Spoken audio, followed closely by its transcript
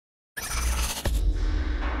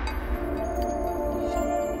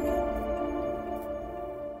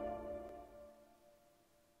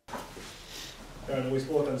we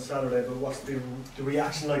spoke on Saturday, but what's the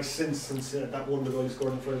reaction like since that one goal you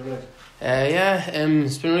scored on Friday night?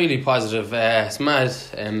 It's been really positive. It's mad.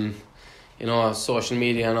 Social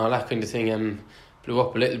media and all that kind of thing blew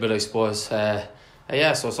up a little bit, I suppose. So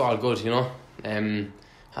it's all good,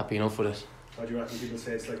 happy enough with it. How do you reckon people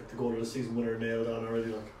say it's like the goal of the season winner nailed on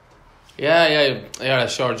already? Like? Yeah,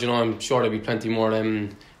 sure. I'm sure there'll be plenty more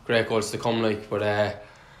great goals to come, like. But I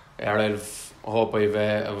hope I've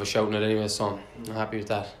a shout in it anyway, so I'm happy with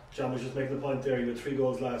that. John was just making the point there. You had 3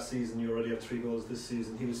 goals last season. You already have 3 goals this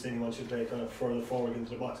season. He was saying he wants you to play kind of further forward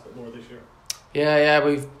into the box, but more this year. Yeah,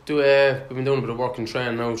 we've been doing a bit of work and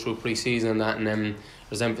training now through pre-season and that, and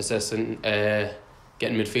there's emphasis in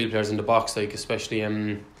getting midfield players in the box, like especially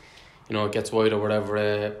it gets wide or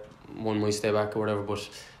whatever, one might stay back or whatever. But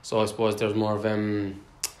so I suppose there's more of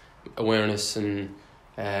awareness and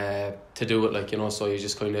to do it, like, so you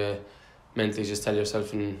just kind of mentally just tell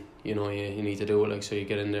yourself and you need to do it, like, so you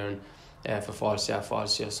get in there and if it falls,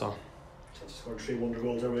 so. You scored 3 wonder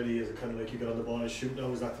goals already. Is it kind of like you get on the ball and shoot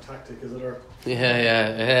now? Is that the tactic? Is it? Or?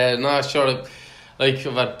 No, sure. Like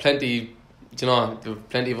I've had plenty of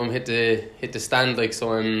them hit the stand. Like,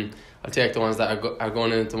 so I'll take the ones that are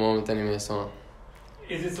going in at the moment anyway. So.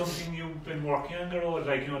 Is it something you've been working on the road?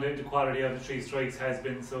 Like, the quality of the 3 strikes has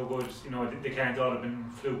been so good. They can't all have been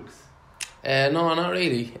flukes. No, not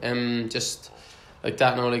really. Just like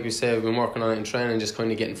that now, like we say, we've been working on it in training, just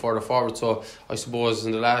kind of getting further forward. So I suppose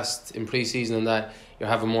in pre-season and that, you're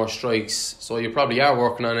having more strikes, so you probably are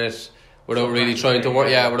working on it without really trying to work.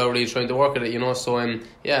 Without really trying to work at it, So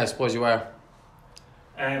I suppose you are.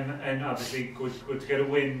 And obviously good to get a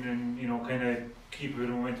win and kind of keep the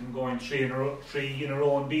momentum going. 3 in a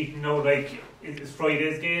row unbeaten. Now, like, it's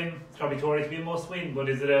Friday's game. It's probably too early to be a must win, but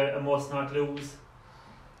is it a must not lose?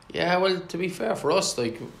 Yeah, well, to be fair for us,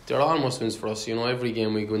 like, they're all must wins for us. Every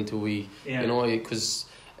game we go into, because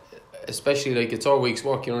especially like it's our week's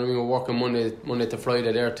work. We're working Monday to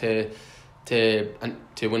Friday there to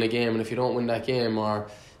win a game, and if you don't win that game, or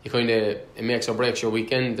it makes or breaks your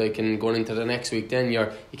weekend. Like, and going into the next week, then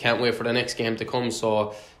you can't wait for the next game to come.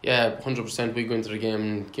 So 100% we go into the game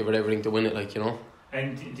and give it everything to win it, like.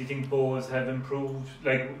 And do you think Bohs have improved?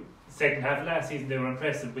 Like, second half of last season they were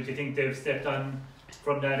impressive, but do you think they've stepped on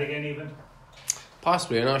from that again even?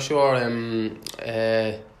 Possibly, I'm not sure.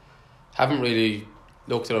 Haven't really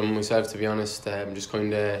looked at them myself, to be honest. Just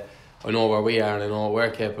kind of, I know where we are and I know what we're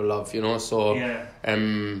capable of, So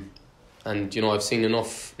and I've seen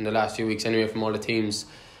enough in the last few weeks anyway from all the teams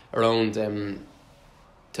around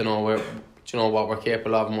to know what we're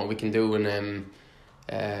capable of and what we can do, and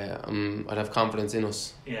I'd have confidence in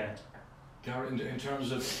us. Yeah. Gearóid, in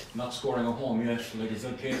terms of not scoring at home yet, like, is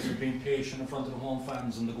that a case of being patient in front of the home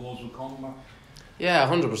fans and the goals will come? Or? Yeah,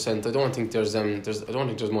 100%. I don't think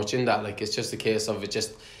there's much in that. Like, it's just a case of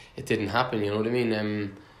it didn't happen. You know what I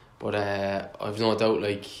mean? But I've no doubt.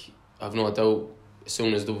 As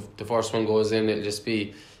soon as the first one goes in, it'll just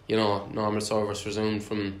be normal service resumed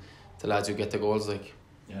from the lads who get the goals. Like.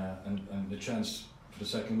 Yeah, and the chance for the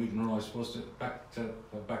second week in a row, I suppose,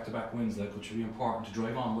 back-to-back wins, like, which would be important to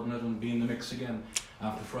drive on, wouldn't it, and be in the mix again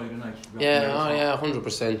after Friday night.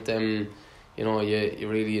 100%. You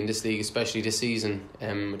really, in this league, especially this season,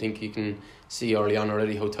 I think you can see early on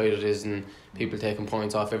already how tight it is and people taking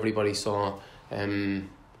points off everybody. So, and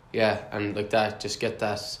like that, just get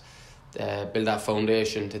that, build that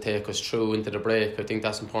foundation to take us through into the break. I think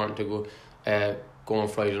that's important to go on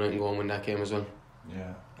Friday night and go and win that game as well.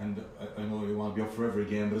 Yeah, and I know you want to be up for every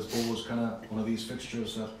game, but it's always kind of one of these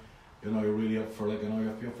fixtures that you're really up for. Like, you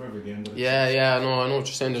have to be up for every game. But I know what you're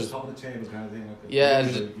saying. There's top of the table kind of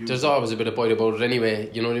thing. There's always a bit of bite about it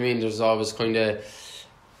anyway. You know what I mean? There's always kind of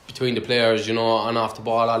between the players, on off the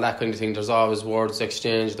ball, all that kind of thing. There's always words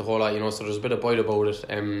exchanged, the whole lot. So there's a bit of bite about it.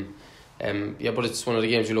 But it's one of the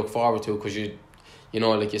games you look forward to because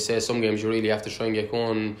like you say, some games you really have to try and get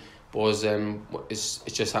going. But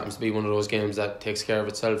it just happens to be one of those games that takes care of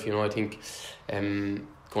itself. I think going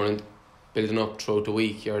and building up throughout the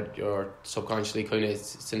week, you're subconsciously kind of,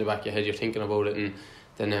 it's in the back of your head, you're thinking about it, and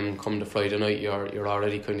then come to Friday night, you're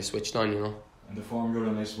already kind of switched on. And the form you're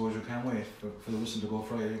in, I suppose you can't wait for the whistle to go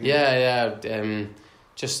Friday again. Yeah.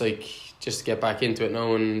 Just to get back into it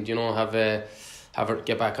now, and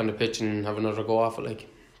get back on the pitch and have another go off it, like.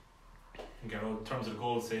 Gearóid, in terms of the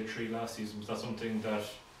goals, say 3 last season, was that something that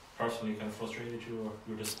personally kind of frustrated you, or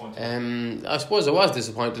you were disappointed? I suppose I was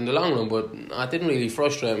disappointed in the long run, but it didn't really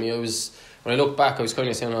frustrate me. When I look back, I was kind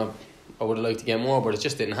of saying I would have liked to get more, but it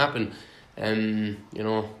just didn't happen.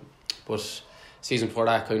 But season before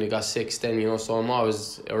that, kind of got 6 then, so I'm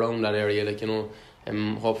always around that area, like,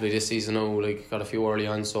 hopefully this season now, like, got a few early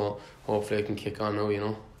on, so hopefully I can kick on now, you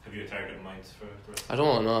know. Have you a target in mind for the rest? I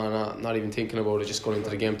don't know, not even thinking about it, just going into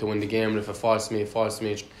the game to win the game, and if it falls to me, it falls to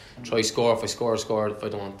me. Try score, if I score, if I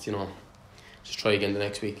don't, you know, just try again the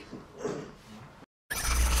next week.